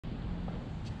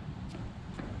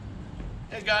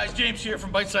Hey guys, James here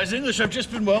from Bite Size English. I've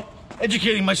just been, well,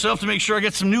 educating myself to make sure I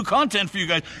get some new content for you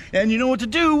guys. And you know what to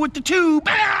do with the tube.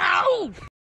 Ow!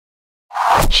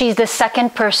 She's the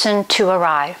second person to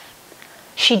arrive.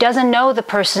 She doesn't know the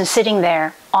person sitting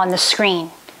there on the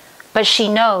screen, but she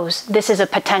knows this is a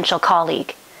potential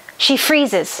colleague. She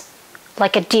freezes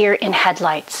like a deer in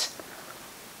headlights.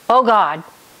 Oh God,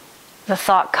 the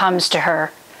thought comes to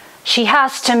her. She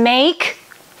has to make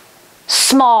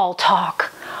small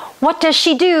talk. What does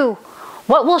she do?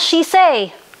 What will she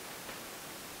say?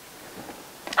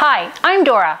 Hi, I'm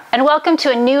Dora, and welcome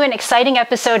to a new and exciting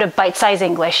episode of Bite Size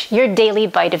English, your daily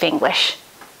bite of English.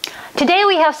 Today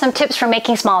we have some tips for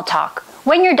making small talk.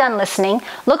 When you're done listening,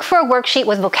 look for a worksheet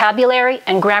with vocabulary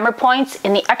and grammar points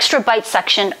in the extra bite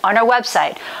section on our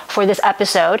website for this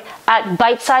episode at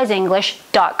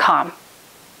ByteSizeEnglish.com.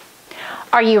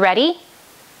 Are you ready?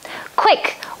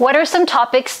 Quick, what are some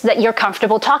topics that you're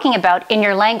comfortable talking about in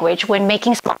your language when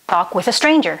making small talk with a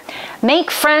stranger?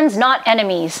 Make friends, not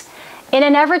enemies. In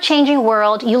an ever-changing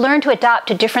world, you learn to adapt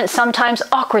to different, sometimes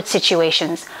awkward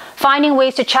situations. Finding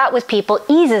ways to chat with people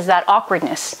eases that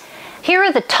awkwardness. Here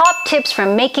are the top tips for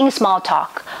making small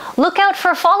talk. Look out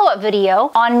for a follow-up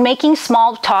video on making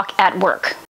small talk at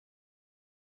work.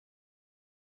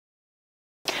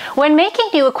 When making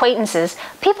new acquaintances,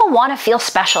 people want to feel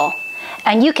special,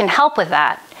 and you can help with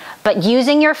that. But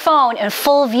using your phone in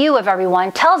full view of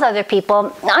everyone tells other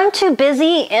people, I'm too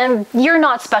busy and you're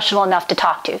not special enough to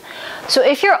talk to. So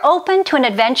if you're open to an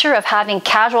adventure of having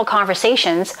casual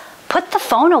conversations, put the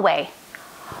phone away.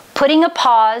 Putting a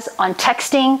pause on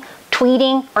texting,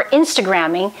 tweeting, or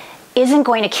Instagramming isn't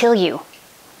going to kill you.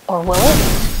 Or will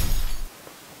it?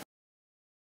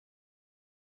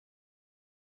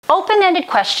 Open-ended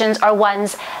questions are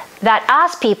ones that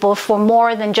ask people for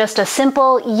more than just a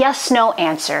simple yes-no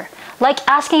answer, like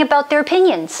asking about their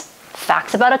opinions,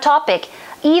 facts about a topic,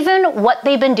 even what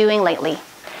they've been doing lately.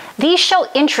 These show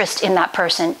interest in that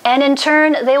person, and in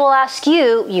turn, they will ask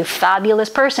you, you fabulous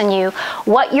person you,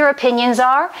 what your opinions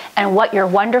are and what your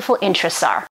wonderful interests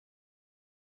are.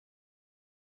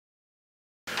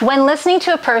 When listening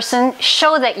to a person,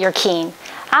 show that you're keen.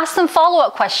 Ask them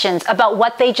follow-up questions about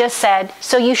what they just said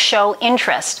so you show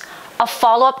interest. A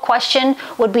follow-up question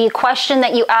would be a question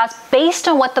that you ask based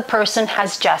on what the person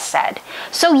has just said.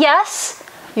 So yes,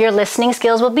 your listening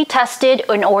skills will be tested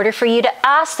in order for you to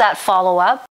ask that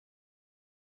follow-up.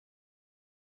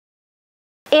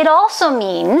 It also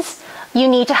means you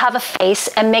need to have a face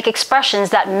and make expressions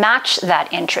that match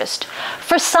that interest.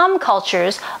 For some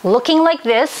cultures, looking like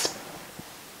this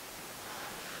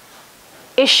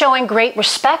is showing great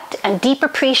respect and deep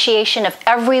appreciation of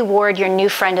every word your new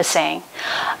friend is saying.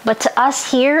 But to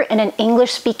us here in an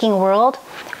English-speaking world,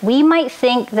 we might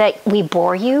think that we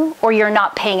bore you, or you're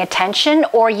not paying attention,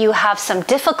 or you have some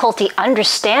difficulty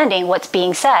understanding what's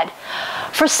being said.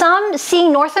 For some,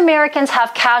 seeing North Americans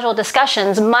have casual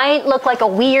discussions might look like a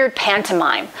weird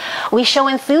pantomime. We show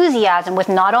enthusiasm with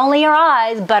not only our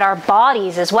eyes, but our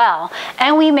bodies as well.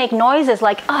 And we make noises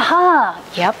like, aha,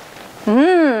 yep,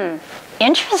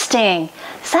 interesting.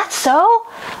 Is that so?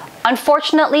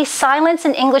 Unfortunately, silence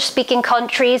in English-speaking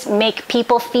countries make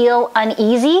people feel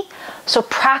uneasy, so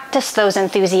practice those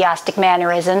enthusiastic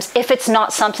mannerisms if it's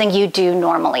not something you do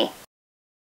normally.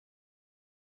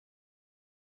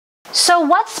 So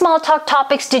what small talk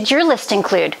topics did your list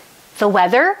include? The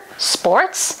weather,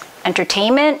 sports,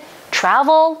 entertainment,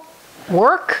 travel,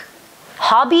 work,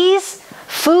 hobbies,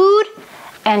 food,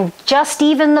 and just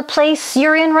even the place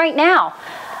you're in right now.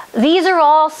 These are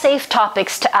all safe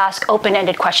topics to ask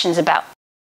open-ended questions about.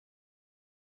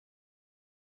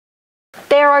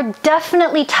 There are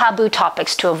definitely taboo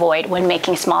topics to avoid when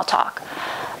making small talk.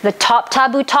 The top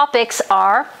taboo topics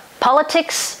are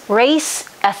politics, race,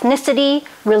 ethnicity,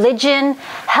 religion,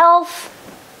 health,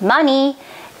 money,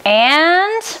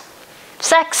 and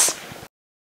sex.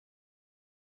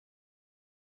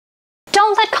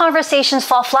 Don't let conversations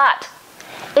fall flat.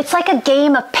 It's like a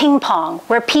game of ping pong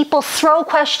where people throw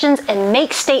questions and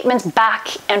make statements back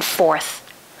and forth.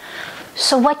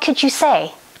 So what could you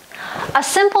say? A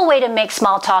simple way to make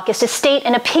small talk is to state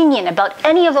an opinion about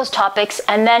any of those topics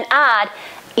and then add,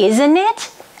 isn't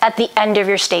it, at the end of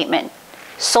your statement.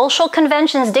 Social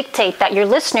conventions dictate that your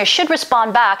listeners should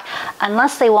respond back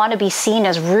unless they want to be seen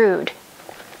as rude.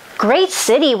 Great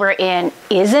city we're in,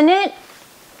 isn't it?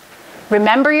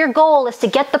 Remember, your goal is to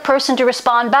get the person to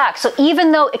respond back. So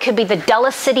even though it could be the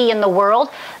dullest city in the world,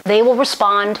 they will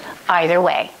respond either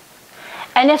way.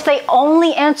 And if they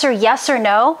only answer yes or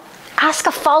no, ask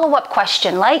a follow-up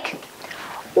question like,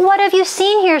 what have you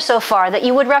seen here so far that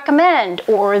you would recommend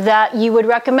or that you would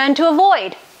recommend to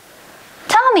avoid?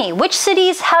 Tell me, which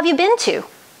cities have you been to?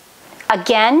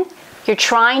 Again, you're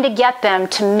trying to get them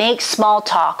to make small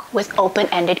talk with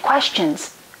open-ended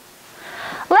questions.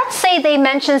 Let's say they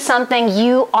mention something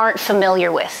you aren't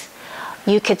familiar with.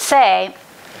 You could say,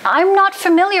 I'm not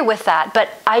familiar with that, but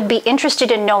I'd be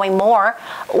interested in knowing more.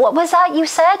 What was that you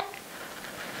said?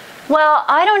 Well,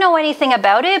 I don't know anything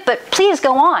about it, but please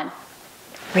go on.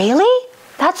 Really?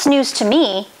 That's news to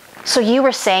me. So you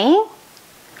were saying?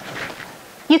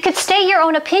 You could state your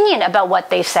own opinion about what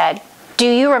they said. Do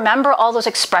you remember all those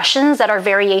expressions that are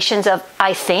variations of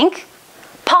I think?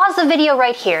 Pause the video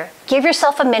right here. Give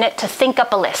yourself a minute to think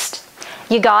up a list.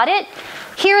 You got it?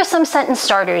 Here are some sentence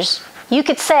starters. You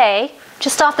could say,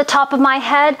 just off the top of my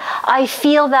head, I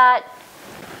feel that,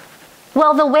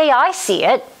 well, the way I see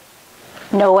it.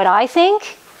 Know what I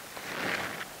think?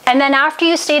 And then after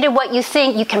you stated what you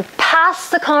think, you can pass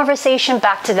the conversation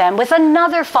back to them with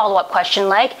another follow-up question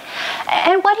like,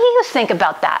 and what do you think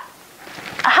about that?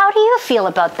 How do you feel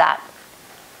about that?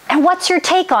 And what's your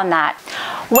take on that?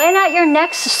 When at your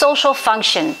next social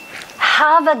function,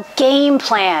 have a game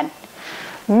plan.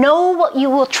 Know what you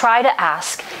will try to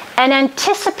ask and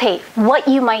anticipate what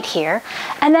you might hear,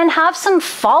 and then have some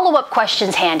follow-up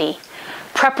questions handy.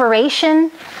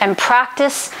 Preparation and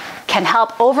practice can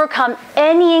help overcome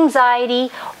any anxiety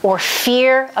or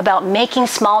fear about making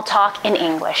small talk in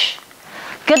English.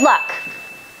 Good luck!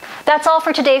 That's all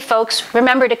for today, folks.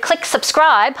 Remember to click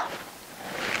subscribe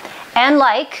and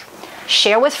like,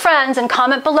 share with friends and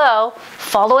comment below.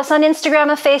 Follow us on Instagram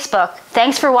and Facebook.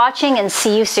 Thanks for watching and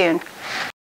see you soon.